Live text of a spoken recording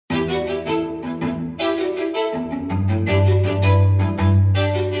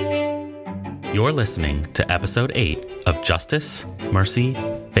You're listening to Episode 8 of Justice, Mercy,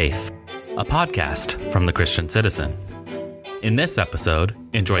 Faith, a podcast from The Christian Citizen. In this episode,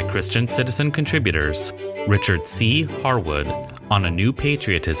 enjoy Christian Citizen contributors Richard C. Harwood on a new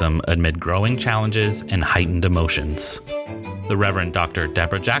patriotism amid growing challenges and heightened emotions. The Reverend Dr.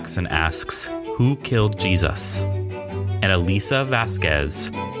 Deborah Jackson asks, "Who killed Jesus?" And Elisa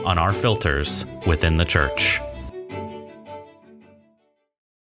Vasquez on our filters within the church.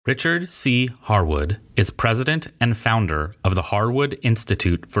 Richard C. Harwood is president and founder of the Harwood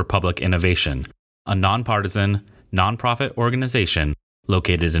Institute for Public Innovation, a nonpartisan, nonprofit organization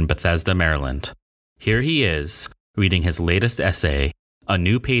located in Bethesda, Maryland. Here he is, reading his latest essay, A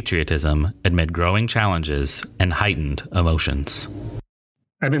New Patriotism Amid Growing Challenges and Heightened Emotions.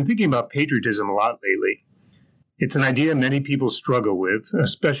 I've been thinking about patriotism a lot lately. It's an idea many people struggle with,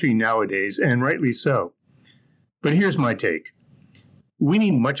 especially nowadays, and rightly so. But here's my take. We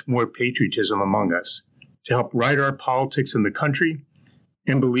need much more patriotism among us to help right our politics in the country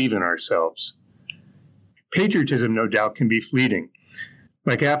and believe in ourselves. Patriotism, no doubt, can be fleeting,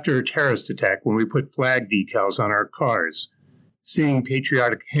 like after a terrorist attack when we put flag decals on our cars, sing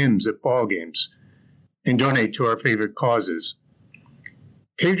patriotic hymns at ball games, and donate to our favorite causes.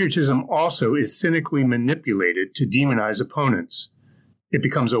 Patriotism also is cynically manipulated to demonize opponents. It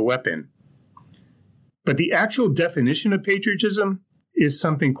becomes a weapon. But the actual definition of patriotism is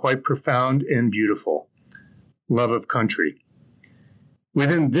something quite profound and beautiful: love of country.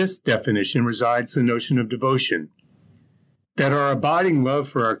 Within this definition resides the notion of devotion, that our abiding love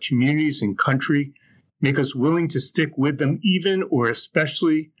for our communities and country make us willing to stick with them even or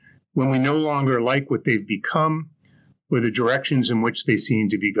especially when we no longer like what they've become or the directions in which they seem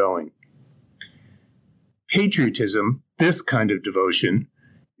to be going. Patriotism, this kind of devotion,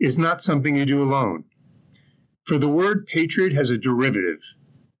 is not something you do alone. For the word patriot has a derivative,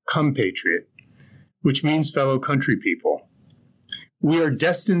 compatriot, which means fellow country people. We are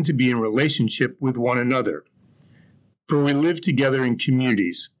destined to be in relationship with one another, for we live together in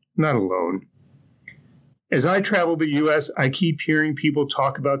communities, not alone. As I travel the U.S., I keep hearing people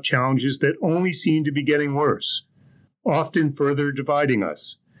talk about challenges that only seem to be getting worse, often further dividing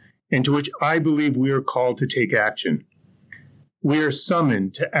us, and to which I believe we are called to take action. We are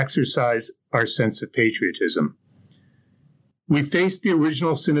summoned to exercise our sense of patriotism. We face the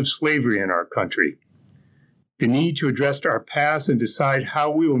original sin of slavery in our country. The need to address our past and decide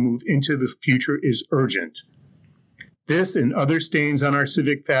how we will move into the future is urgent. This and other stains on our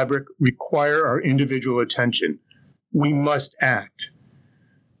civic fabric require our individual attention. We must act.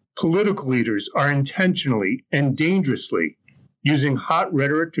 Political leaders are intentionally and dangerously using hot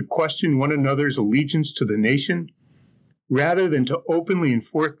rhetoric to question one another's allegiance to the nation, rather than to openly and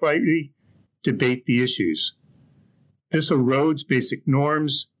forthrightly debate the issues. This erodes basic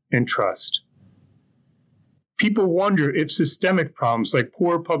norms and trust. People wonder if systemic problems like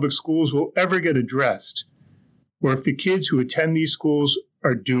poor public schools will ever get addressed, or if the kids who attend these schools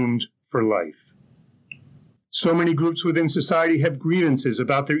are doomed for life. So many groups within society have grievances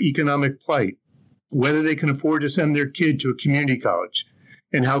about their economic plight, whether they can afford to send their kid to a community college,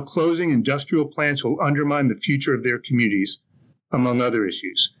 and how closing industrial plants will undermine the future of their communities, among other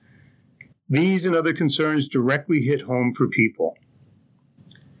issues. These and other concerns directly hit home for people.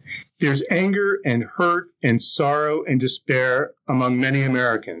 There's anger and hurt and sorrow and despair among many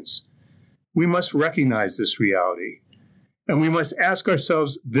Americans. We must recognize this reality, and we must ask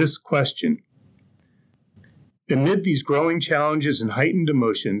ourselves this question. Amid these growing challenges and heightened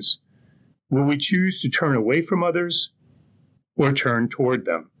emotions, will we choose to turn away from others or turn toward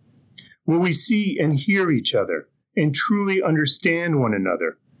them? Will we see and hear each other and truly understand one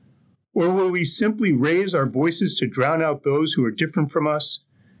another? Or will we simply raise our voices to drown out those who are different from us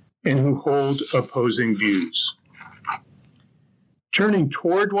and who hold opposing views? Turning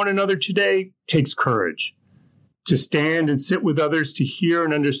toward one another today takes courage, to stand and sit with others to hear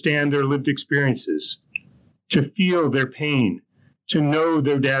and understand their lived experiences, to feel their pain, to know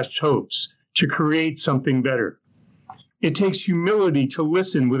their dashed hopes, to create something better. It takes humility to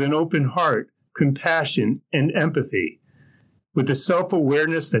listen with an open heart, compassion, and empathy, with the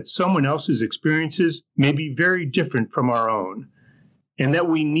self-awareness that someone else's experiences may be very different from our own, and that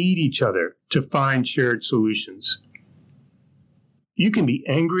we need each other to find shared solutions. You can be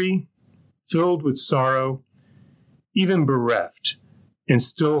angry, filled with sorrow, even bereft, and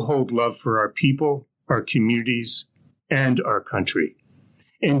still hold love for our people, our communities, and our country.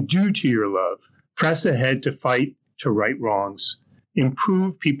 And due to your love, press ahead to fight to right wrongs,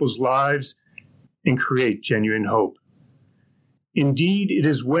 improve people's lives, and create genuine hope. Indeed, it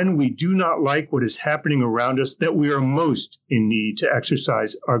is when we do not like what is happening around us that we are most in need to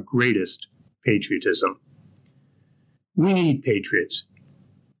exercise our greatest patriotism. We need patriots,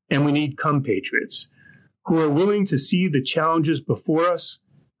 and we need compatriots who are willing to see the challenges before us,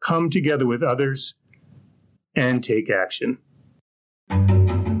 come together with others, and take action.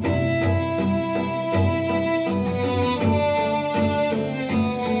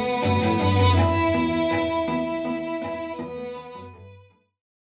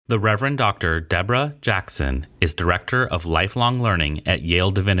 The Reverend Dr. Deborah Jackson is Director of Lifelong Learning at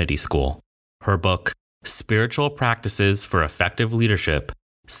Yale Divinity School. Her book, Spiritual Practices for Effective Leadership,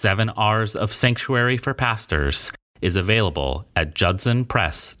 7 R's of Sanctuary for Pastors, is available at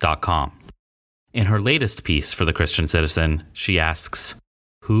judsonpress.com. In her latest piece for The Christian Citizen, she asks,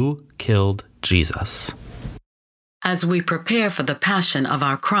 "Who killed Jesus?" As we prepare for the passion of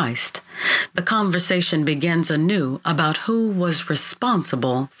our Christ, the conversation begins anew about who was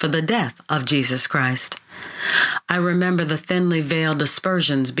responsible for the death of Jesus Christ. I remember the thinly veiled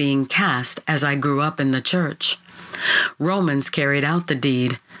aspersions being cast as I grew up in the church. Romans carried out the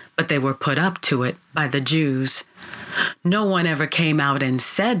deed, but they were put up to it by the Jews. No one ever came out and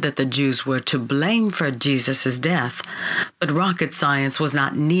said that the Jews were to blame for Jesus' death, but rocket science was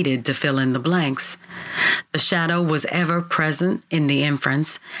not needed to fill in the blanks. The shadow was ever present in the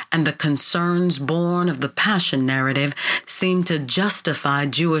inference, and the concerns born of the passion narrative seemed to justify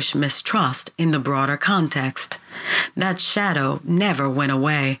Jewish mistrust in the broader context. That shadow never went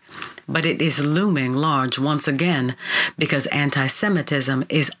away, but it is looming large once again because anti-Semitism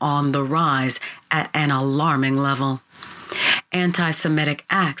is on the rise at an alarming level. Anti-Semitic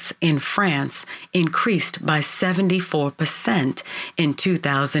acts in France increased by 74% in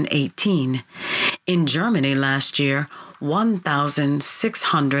 2018. In Germany last year,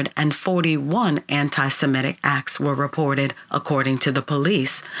 1,641 anti-Semitic acts were reported, according to the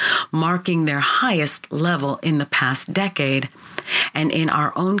police, marking their highest level in the past decade. And in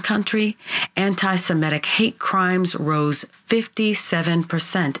our own country, anti-Semitic hate crimes rose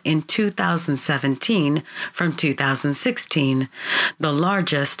 57% in 2017 from 2016, the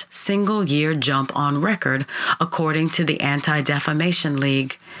largest single-year jump on record, according to the Anti-Defamation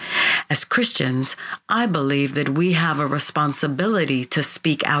League. As Christians, I believe that we have a responsibility to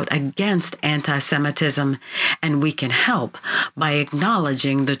speak out against anti-Semitism, and we can help by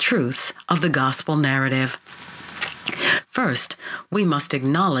acknowledging the truths of the gospel narrative. First, we must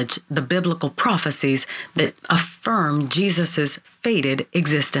acknowledge the biblical prophecies that affirm Jesus' fated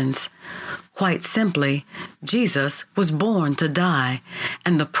existence. Quite simply, Jesus was born to die,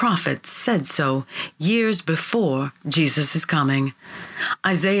 and the prophets said so years before Jesus' coming.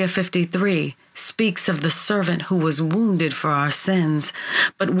 Isaiah 53 speaks of the servant who was wounded for our sins,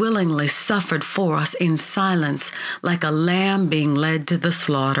 but willingly suffered for us in silence, like a lamb being led to the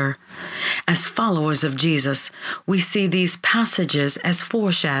slaughter. As followers of Jesus, we see these passages as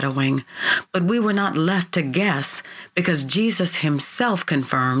foreshadowing, but we were not left to guess because Jesus himself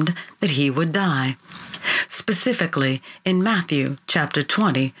confirmed that he would die. Specifically, in Matthew chapter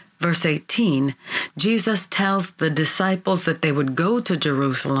 20, Verse 18, Jesus tells the disciples that they would go to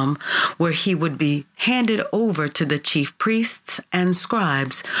Jerusalem, where he would be handed over to the chief priests and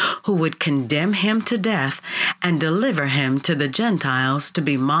scribes, who would condemn him to death and deliver him to the Gentiles to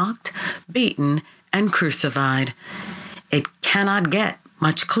be mocked, beaten, and crucified. It cannot get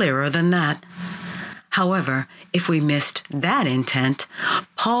much clearer than that. However, if we missed that intent,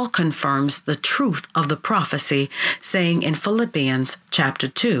 Paul confirms the truth of the prophecy, saying in Philippians chapter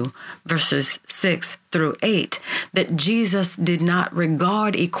 2, verses 6 through 8, that Jesus did not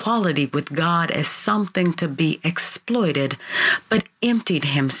regard equality with God as something to be exploited, but emptied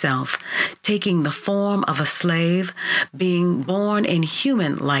himself, taking the form of a slave, being born in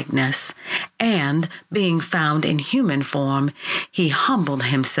human likeness, and being found in human form, he humbled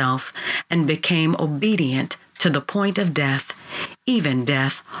himself and became obedient to the point of death, even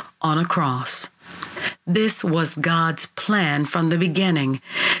death on a cross. This was God's plan from the beginning,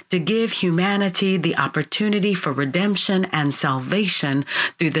 to give humanity the opportunity for redemption and salvation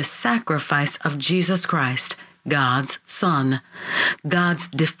through the sacrifice of Jesus Christ, God's Son. God's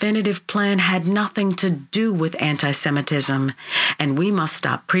definitive plan had nothing to do with anti-Semitism, and we must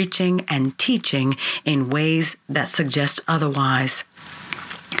stop preaching and teaching in ways that suggest otherwise.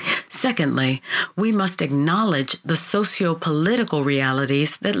 Secondly, we must acknowledge the socio-political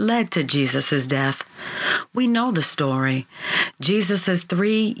realities that led to Jesus' death. We know the story. Jesus'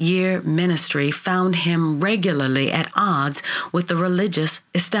 3-year ministry found him regularly at odds with the religious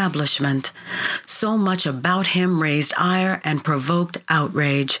establishment. So much about him raised ire and provoked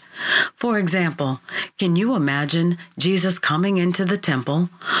outrage. For example, can you imagine Jesus coming into the temple,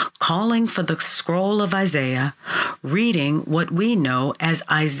 calling for the scroll of Isaiah, reading what we know as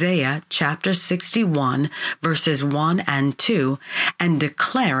Isaiah chapter 61, verses 1 and 2, and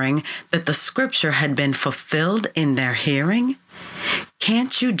declaring that the scripture had been fulfilled in their hearing?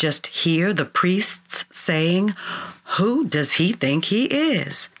 Can't you just hear the priests saying, "Who does he think he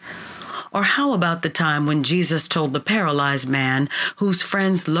is?" Or how about the time when Jesus told the paralyzed man whose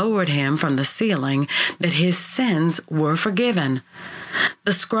friends lowered him from the ceiling that his sins were forgiven?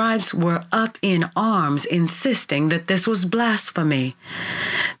 The scribes were up in arms, insisting that this was blasphemy.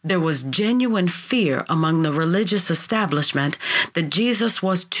 There was genuine fear among the religious establishment that Jesus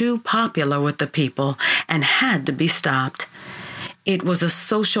was too popular with the people and had to be stopped. It was a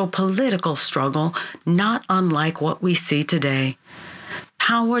social-political struggle not unlike what we see today.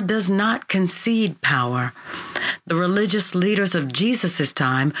 Power does not concede power. The religious leaders of Jesus'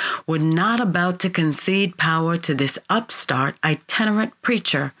 time were not about to concede power to this upstart itinerant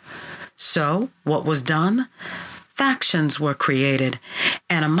preacher. So, what was done? Factions were created,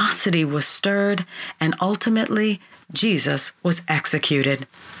 animosity was stirred, and ultimately, Jesus was executed.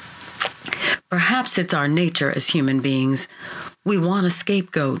 Perhaps it's our nature as human beings. We want a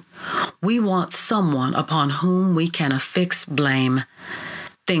scapegoat. We want someone upon whom we can affix blame.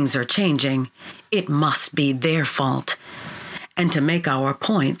 Things are changing. It must be their fault. And to make our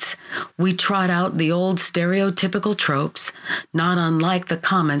points, we trot out the old stereotypical tropes, not unlike the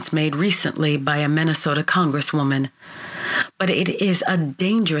comments made recently by a Minnesota congresswoman. But it is a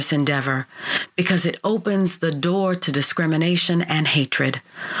dangerous endeavor because it opens the door to discrimination and hatred.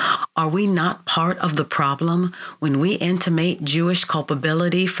 Are we not part of the problem when we intimate Jewish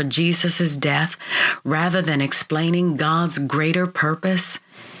culpability for Jesus' death rather than explaining God's greater purpose?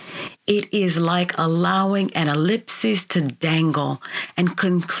 It is like allowing an ellipsis to dangle and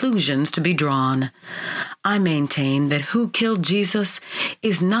conclusions to be drawn. I maintain that who killed Jesus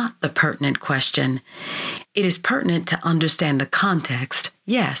is not the pertinent question. It is pertinent to understand the context,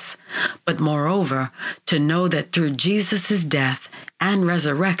 yes, but moreover, to know that through Jesus' death and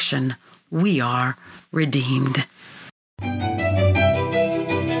resurrection, we are redeemed.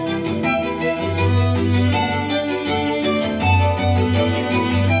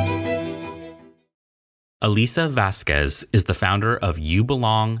 Elisa Vasquez is the founder of You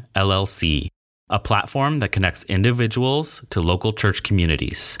Belong, LLC, a platform that connects individuals to local church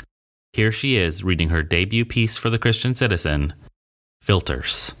communities. Here she is reading her debut piece for the Christian Citizen,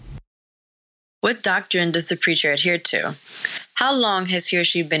 Filters. What doctrine does the preacher adhere to? How long has he or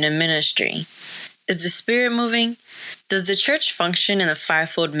she been in ministry? Is the Spirit moving? Does the church function in the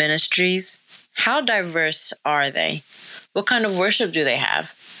fivefold ministries? How diverse are they? What kind of worship do they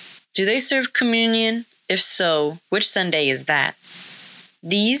have? Do they serve communion? If so, which Sunday is that?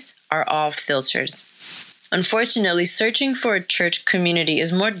 These are all filters. Unfortunately, searching for a church community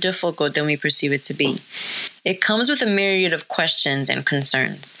is more difficult than we perceive it to be. It comes with a myriad of questions and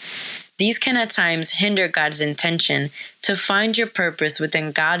concerns. These can at times hinder God's intention to find your purpose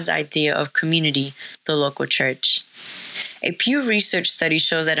within God's idea of community, the local church. A Pew Research study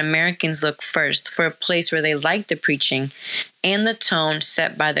shows that Americans look first for a place where they like the preaching and the tone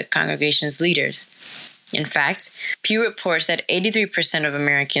set by the congregation's leaders. In fact, Pew reports that 83% of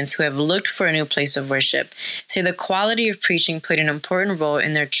Americans who have looked for a new place of worship say the quality of preaching played an important role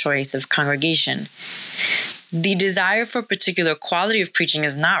in their choice of congregation. The desire for a particular quality of preaching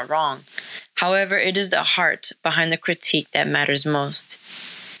is not wrong. However, it is the heart behind the critique that matters most.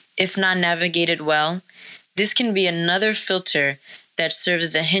 If not navigated well, this can be another filter that serves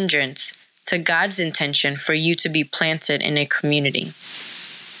as a hindrance to God's intention for you to be planted in a community.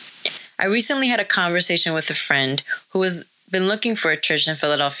 I recently had a conversation with a friend who has been looking for a church in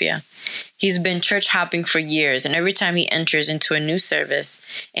Philadelphia. He's been church hopping for years, and every time he enters into a new service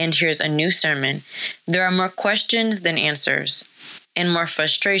and hears a new sermon, there are more questions than answers, and more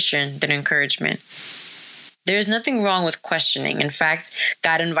frustration than encouragement. There is nothing wrong with questioning. In fact,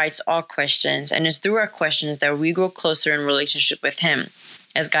 God invites all questions, and it's through our questions that we grow closer in relationship with Him.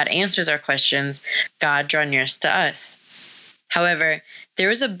 As God answers our questions, God draws nearest to us. However, there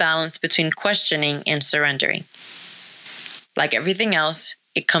is a balance between questioning and surrendering. Like everything else,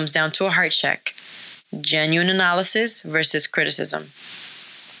 it comes down to a heart check. Genuine analysis versus criticism.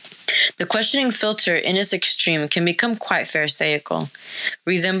 The questioning filter in its extreme can become quite pharisaical,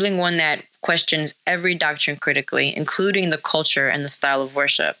 resembling one that questions every doctrine critically, including the culture and the style of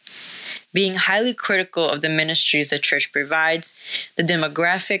worship. being highly critical of the ministries the church provides, the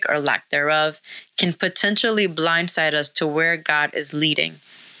demographic or lack thereof, can potentially blindside us to where God is leading.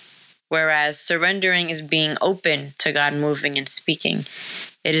 Whereas surrendering is being open to God moving and speaking.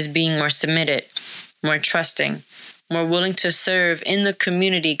 It is being more submitted, more trusting, more willing to serve in the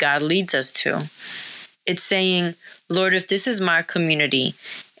community God leads us to. It's saying, Lord, if this is my community,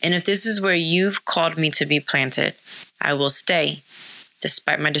 and if this is where you've called me to be planted, I will stay,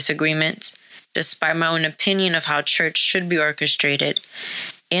 despite my disagreements, despite my own opinion of how church should be orchestrated,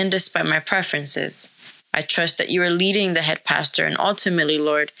 and despite my preferences. I trust that you are leading the head pastor, and ultimately,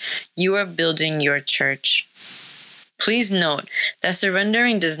 Lord, you are building your church. Please note that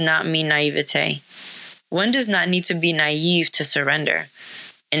surrendering does not mean naivete. One does not need to be naive to surrender.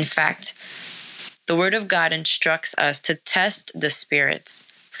 In fact, the Word of God instructs us to test the spirits,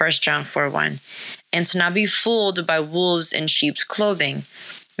 1 John 4:1, and to not be fooled by wolves in sheep's clothing,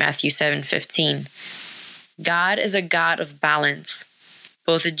 Matthew 7:15. God is a God of balance,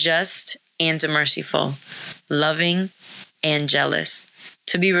 both just and merciful, loving and jealous,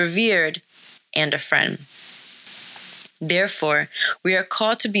 to be revered and a friend. Therefore, we are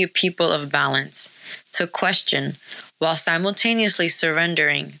called to be a people of balance, to question while simultaneously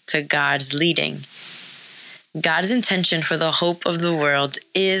surrendering to God's leading. God's intention for the hope of the world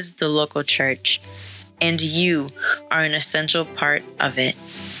is the local church, and you are an essential part of it.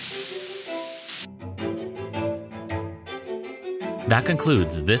 That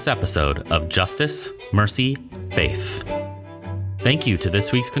concludes this episode of Justice, Mercy, Faith. Thank you to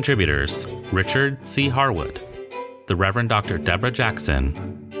this week's contributors, Richard C. Harwood, the Reverend Dr. Deborah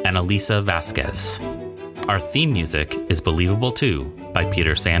Jackson, and Elisa Vasquez. Our theme music is Believable Too by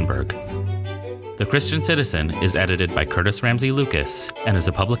Peter Sandberg. The Christian Citizen is edited by Curtis Ramsey Lucas and is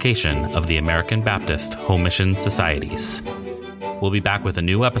a publication of the American Baptist Home Mission Societies. We'll be back with a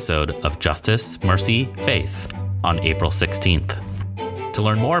new episode of Justice, Mercy, Faith on April 16th. To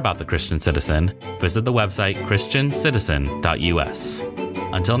learn more about the Christian Citizen, visit the website christiancitizen.us.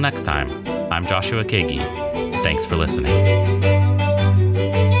 Until next time, I'm Joshua Kagi. Thanks for listening.